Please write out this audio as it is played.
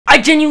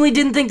genuinely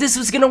didn't think this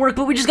was gonna work,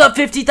 but we just got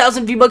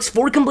 50,000 V-Bucks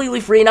for completely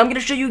free, and I'm gonna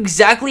show you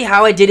exactly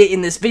how I did it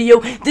in this video.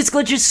 This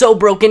glitch is so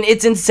broken,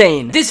 it's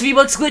insane. This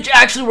V-Bucks glitch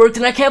actually worked,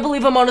 and I can't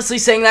believe I'm honestly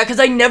saying that, because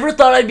I never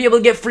thought I'd be able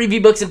to get free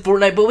V-Bucks in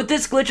Fortnite, but with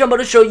this glitch I'm about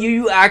to show you,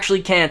 you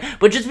actually can.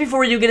 But just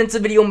before you get into the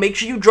video, make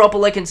sure you drop a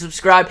like and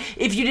subscribe.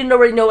 If you didn't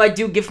already know, I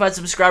do gift my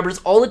subscribers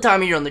all the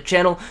time here on the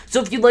channel,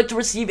 so if you'd like to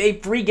receive a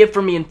free gift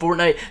from me in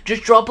Fortnite,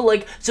 just drop a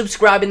like,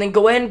 subscribe, and then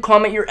go ahead and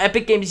comment your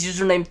Epic Games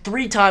username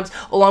 3 times,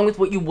 along with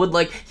what you would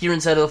like here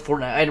inside of the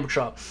Fortnite item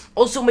shop.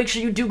 Also, make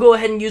sure you do go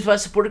ahead and use my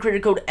supporter creator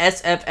code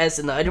SFS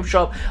in the item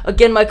shop.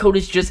 Again, my code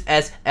is just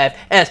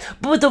SFS.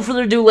 But without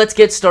further ado, let's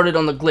get started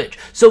on the glitch.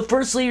 So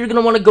firstly, you're going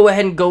to want to go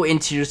ahead and go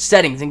into your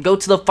settings and go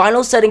to the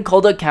final setting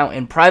called account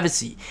and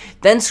privacy.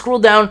 Then scroll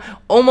down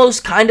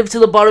almost kind of to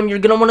the bottom. You're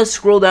going to want to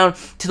scroll down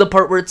to the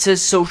part where it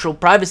says social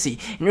privacy,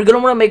 and you're going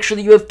to want to make sure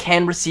that you have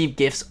can receive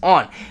gifts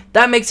on.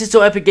 That makes it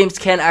so Epic Games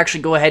can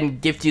actually go ahead and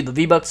gift you the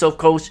V-Bucks, so of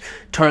course,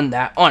 turn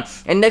that on.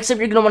 And next up,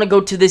 you're going to want to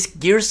go to this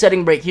gear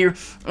setting right here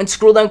and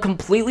scroll down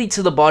completely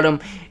to the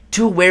bottom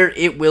to where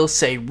it will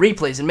say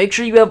replays, and make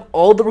sure you have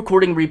all the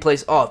recording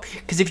replays off,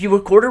 because if you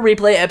record a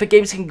replay, Epic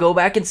Games can go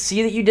back and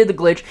see that you did the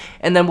glitch,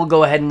 and then we'll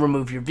go ahead and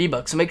remove your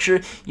V-Bucks. So make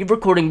sure your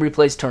recording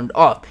replays turned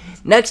off.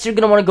 Next, you're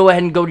going to want to go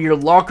ahead and go to your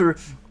locker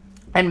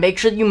and make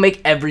sure you make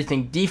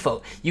everything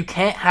default. You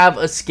can't have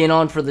a skin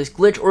on for this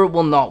glitch or it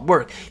will not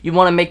work. You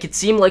want to make it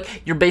seem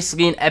like you're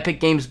basically an Epic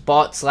Games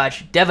bot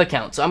 / dev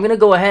account. So I'm going to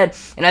go ahead,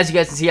 and as you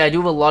guys can see, I do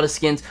have a lot of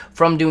skins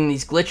from doing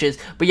these glitches.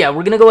 But yeah,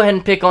 we're going to go ahead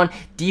and pick on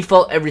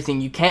default everything.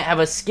 You can't have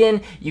a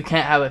skin, you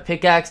can't have a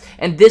pickaxe,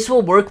 and this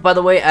will work, by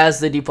the way, as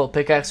the default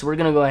pickaxe. So we're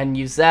going to go ahead and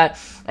use that.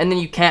 And then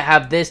you can't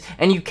have this,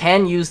 and you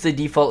can use the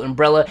default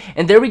umbrella.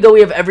 And there we go,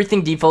 we have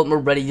everything default and we're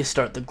ready to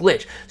start the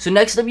glitch. So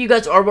next up, you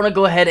guys are going to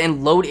go ahead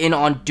and load in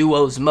on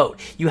duos mode.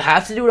 You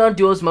have to do it on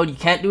duos mode, you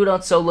can't do it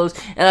on solos,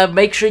 and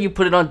make sure you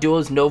put it on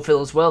duos no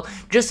fill as well,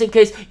 just in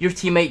case your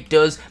teammate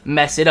does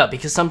mess it up,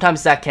 because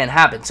sometimes that can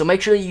happen. So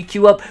make sure that you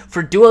queue up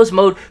for duos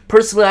mode.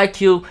 Personally, I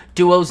queue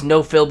duos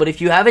no fill, but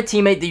if you have a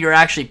teammate that you're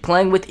actually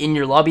playing with in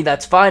your lobby,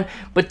 that's fine,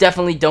 but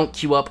definitely don't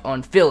queue up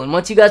on fill. And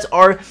once you guys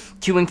are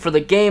queuing for the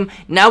game,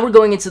 now we're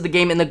going into the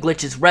game and the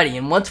glitch is ready.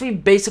 And once we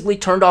basically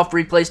turned off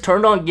replays,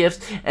 turned on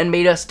gifts, and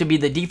made us to be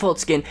the default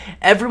skin,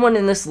 everyone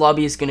in this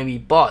lobby is going to be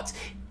bots,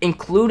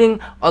 including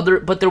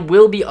but there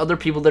will be other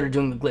people that are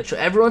doing the glitch. So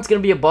everyone's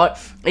going to be a bot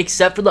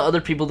except for the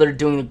other people that are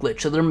doing the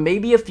glitch. So there may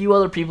be a few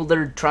other people that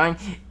are trying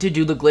to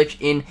do the glitch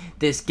in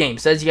this game.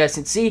 So as you guys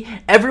can see,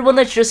 everyone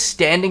that's just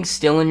standing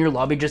still in your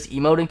lobby, just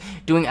emoting,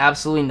 doing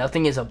absolutely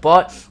nothing, is a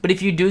bot. But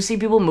if you do see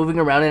people moving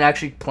around and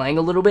actually playing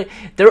a little bit,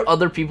 there are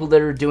other people that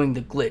are doing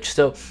the glitch.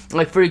 So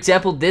like, for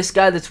example, this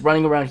guy that's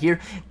running around here,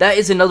 that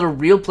is another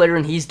real player,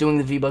 and he's doing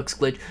the V-Bucks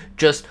glitch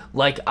just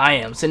like I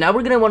am. So now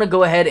we're going to want to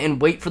go ahead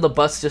and wait for the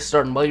bus to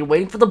start. And while you're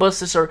waiting for the bus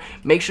to start,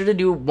 make sure to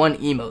do one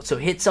emote. So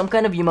hit some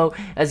kind of emote.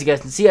 As you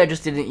guys can see, I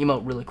just did an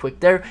emote really quick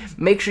there.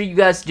 Make sure you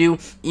guys do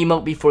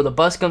emote before the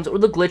bus comes, or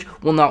the glitch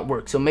will not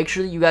work. So make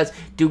sure that you guys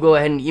do go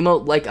ahead and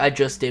emote like I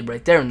just did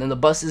right there, and then the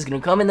bus is going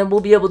to come, and then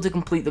we'll be able to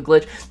complete the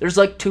glitch. There's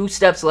like 2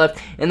 steps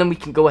left, and then we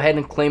can go ahead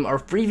and claim our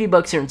free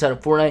V-Bucks here inside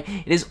of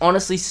Fortnite. It is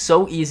honestly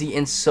so easy,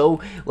 and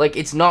so, like,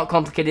 it's not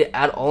complicated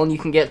at all, and you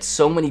can get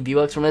so many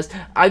V-Bucks from this.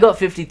 I got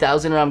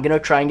 50,000, and I'm going to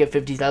try and get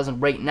 50,000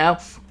 right now.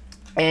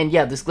 And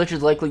yeah, this glitch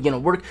is likely going to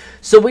work.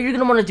 So what you're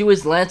going to want to do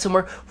is land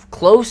somewhere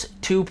close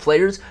to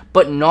players,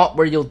 but not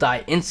where you'll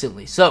die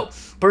instantly. So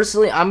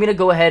personally, I'm going to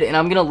go ahead and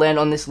I'm going to land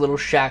on this little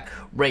shack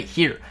right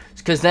here,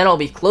 because then I'll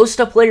be close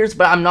to players,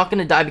 but I'm not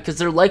going to die because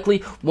there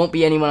likely won't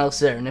be anyone else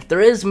there. And if there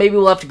is, maybe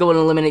we'll have to go and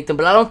eliminate them,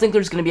 but I don't think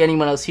there's going to be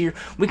anyone else here.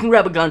 We can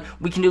grab a gun,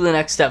 we can do the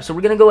next step. So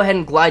we're going to go ahead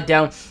and glide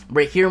down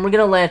right here, and we're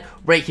going to land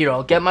right here.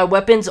 I'll get my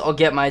weapons, I'll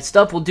get my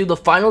stuff, we'll do the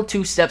final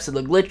 2 steps of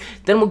the glitch,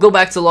 then we'll go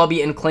back to the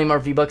lobby and claim our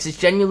V-Bucks. It's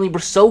genuinely, we're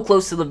so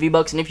close to the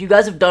V-Bucks, and if you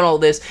guys have done all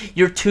this,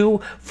 you're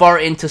too far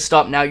in to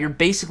stop now. You're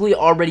basically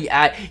already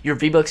at your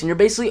V-Bucks, and you're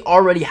basically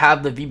already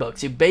have the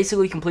V-Bucks. You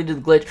basically completed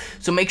the glitch,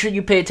 so make sure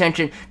you pay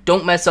attention,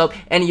 don't mess up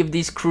any of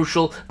these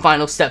crucial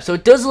final steps. So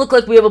it does look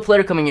like we have a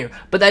player coming here,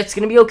 but that's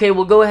going to be okay.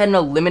 We'll go ahead and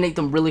eliminate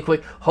them really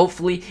quick.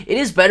 Hopefully, it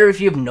is better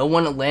if you have no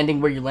one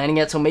landing where you're landing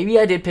at, so maybe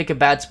I did pick a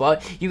bad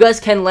spot. You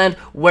guys can land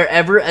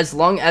wherever, as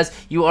long as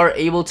you are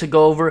able to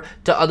go over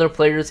to other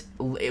players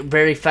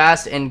very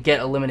fast and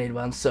get eliminated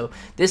by them. So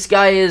this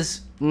guy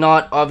is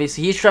not,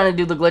 obviously, he's trying to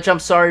do the glitch. I'm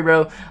sorry,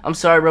 bro. I'm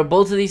sorry, bro.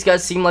 Both of these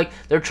guys seem like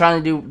they're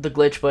trying to do the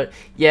glitch, but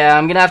yeah,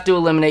 I'm gonna have to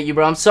eliminate you,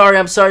 bro. I'm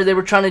sorry they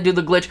were trying to do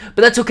the glitch,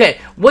 but that's okay.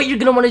 What you're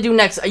gonna want to do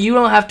next, you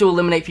don't have to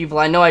eliminate people.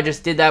 I know I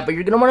just did that, but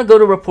you're gonna want to go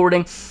to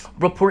reporting,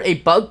 report a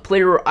bug,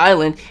 player, or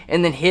island,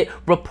 and then hit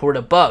report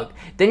a bug.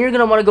 Then you're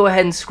gonna want to go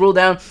ahead and scroll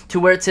down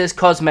to where it says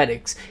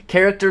cosmetics,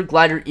 character,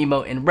 glider,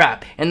 emote, and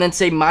wrap, and then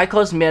say my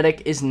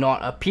cosmetic is not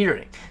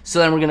appearing. So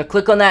then we're gonna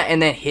click on that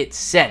and then hit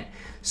send.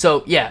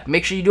 So yeah,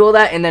 make sure you do all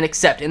that and then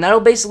accept, and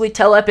that'll basically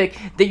tell Epic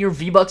that your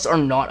V-Bucks are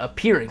not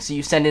appearing. So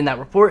you send in that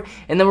report,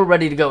 and then we're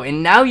ready to go.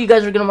 And now you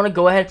guys are going to want to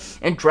go ahead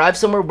and drive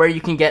somewhere where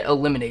you can get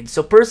eliminated.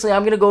 So personally,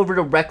 I'm going to go over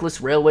to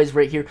Reckless Railways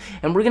right here,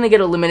 and we're going to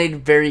get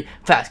eliminated very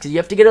fast, because you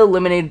have to get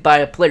eliminated by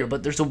a player,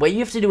 but there's a way you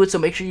have to do it, so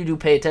make sure you do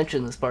pay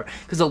attention to this part,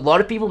 because a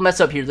lot of people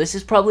mess up here. This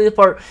is probably the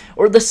part,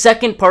 or the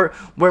second part,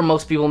 where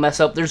most people mess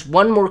up. There's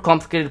one more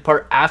complicated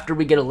part after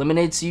we get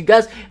eliminated, so you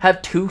guys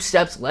have 2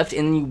 steps left,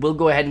 and then you will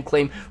go ahead and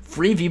claim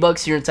free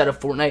V-Bucks here inside of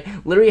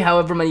Fortnite. Literally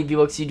however many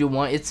V-Bucks you do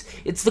want.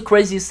 It's the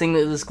craziest thing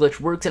that this glitch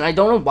works, and I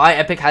don't know why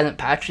Epic hasn't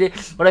patched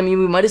it, but I mean,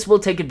 we might as well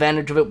take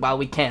advantage of it while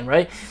we can,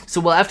 right?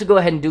 So we'll have to go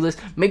ahead and do this.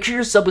 Make sure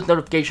you're sub with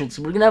notifications.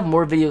 We're gonna have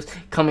more videos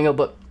coming up,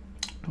 but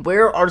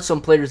where are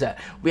some players at?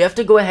 We have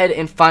to go ahead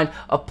and find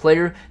a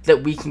player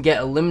that we can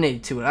get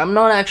eliminated to, and I'm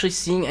not actually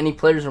seeing any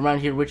players around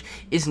here, which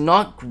is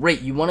not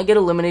great. You want to get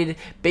eliminated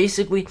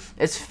basically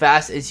as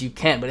fast as you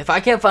can, but if I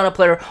can't find a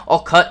player, I'll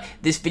cut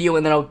this video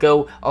and then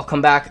I'll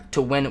come back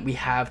to when we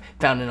have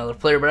found another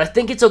player. But I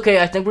think it's okay.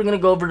 I think we're going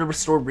to go over to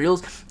Restore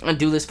Reels and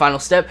do this final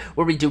step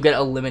where we do get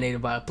eliminated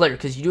by a player,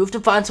 because you do have to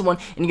find someone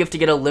and you have to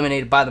get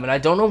eliminated by them, and I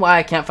don't know why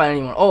I can't find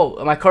anyone.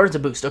 Oh, my card's a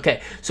boost. Okay,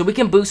 so we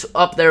can boost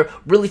up there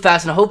really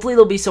fast, and hopefully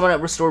there'll be someone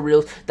at Restore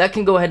Reels that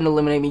can go ahead and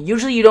eliminate me.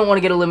 Usually you don't want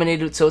to get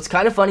eliminated, so it's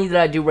kind of funny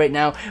that I do right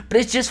now, but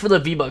it's just for the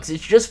V-Bucks.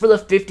 It's just for the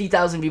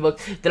 50,000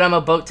 V-Bucks that I'm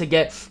about to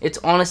get. It's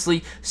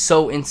honestly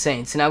so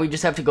insane. So now we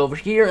just have to go over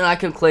here and I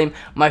can claim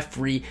my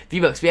free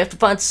V-Bucks. We have to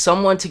find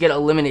someone to get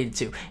eliminated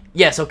to.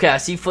 Yes, okay, I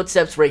see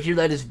footsteps right here.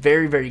 That is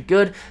very, very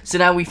good. So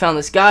now we found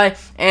this guy,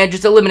 and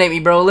just eliminate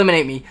me, bro.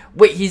 Eliminate me.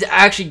 Wait, he's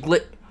actually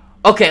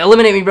okay,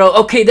 eliminate me, bro.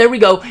 Okay, there we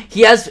go.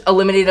 He has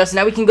eliminated us.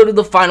 Now we can go to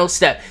the final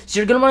step. So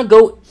you're going to want to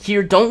go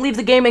here. Don't leave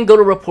the game and go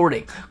to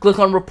reporting. Click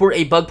on report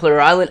a bug player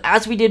island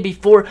as we did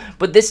before,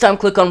 but this time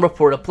click on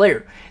report a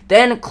player.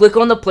 Then click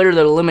on the player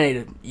that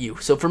eliminated you.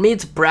 So for me,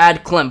 it's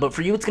Brad Clem, but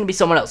for you, it's going to be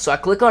someone else. So I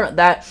click on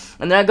that,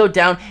 and then I go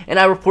down, and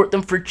I report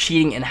them for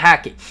cheating and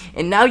hacking.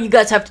 And now you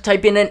guys have to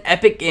type in an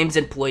Epic Games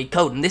employee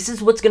code, and this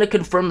is what's going to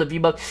confirm the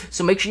V-Buck.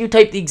 So make sure you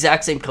type the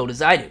exact same code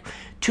as I do.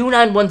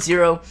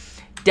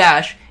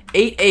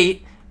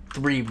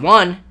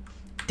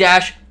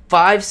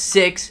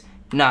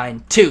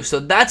 2910-8831-5692. So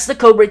that's the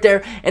code right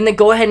there, and then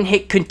go ahead and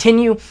hit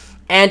continue,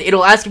 and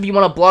it'll ask if you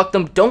want to block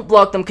them. Don't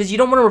block them, because you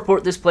don't want to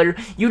report this player.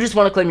 You just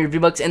want to claim your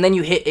V-Bucks, and then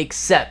you hit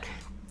accept.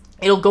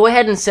 It'll go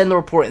ahead and send the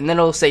report, and then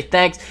it'll say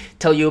thanks,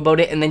 tell you about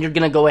it, and then you're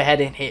going to go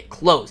ahead and hit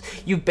close.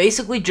 You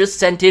basically just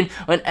sent in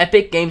an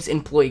Epic Games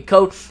employee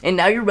code, and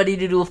now you're ready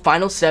to do a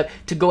final step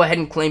to go ahead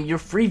and claim your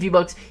free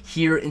V-Bucks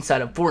here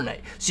inside of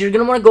Fortnite. So you're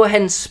going to want to go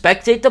ahead and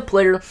spectate the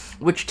player,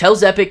 which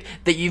tells Epic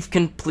that you've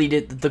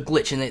completed the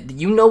glitch, and that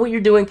you know what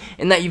you're doing,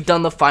 and that you've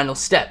done the final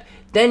step.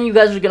 Then you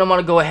guys are going to want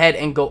to go ahead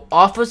and go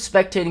off of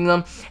spectating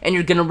them, and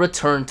you're going to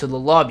return to the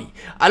lobby.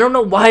 I don't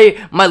know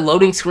why my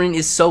loading screen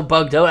is so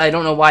bugged out. I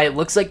don't know why it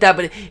looks like that,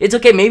 but it's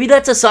okay. Maybe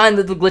that's a sign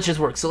that the glitch has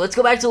worked. So let's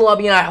go back to the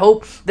lobby, and I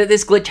hope that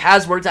this glitch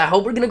has worked. I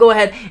hope we're going to go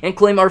ahead and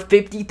claim our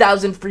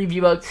 50,000 free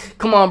V-Bucks.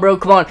 Come on, bro.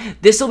 Come on.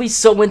 This will be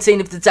so insane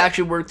if this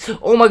actually works.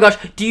 Oh my gosh.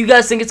 Do you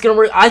guys think it's going to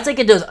work? I think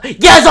it does.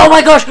 Yes! Oh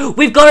my gosh!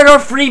 We've got our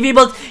free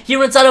V-Bucks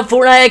here inside of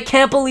Fortnite. I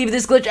can't believe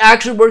this glitch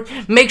actually worked.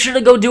 Make sure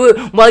to go do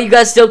it while you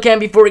guys still can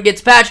before it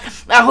gets patched.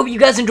 I hope you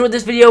guys enjoyed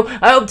this video.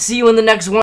 I hope to see you in the next one.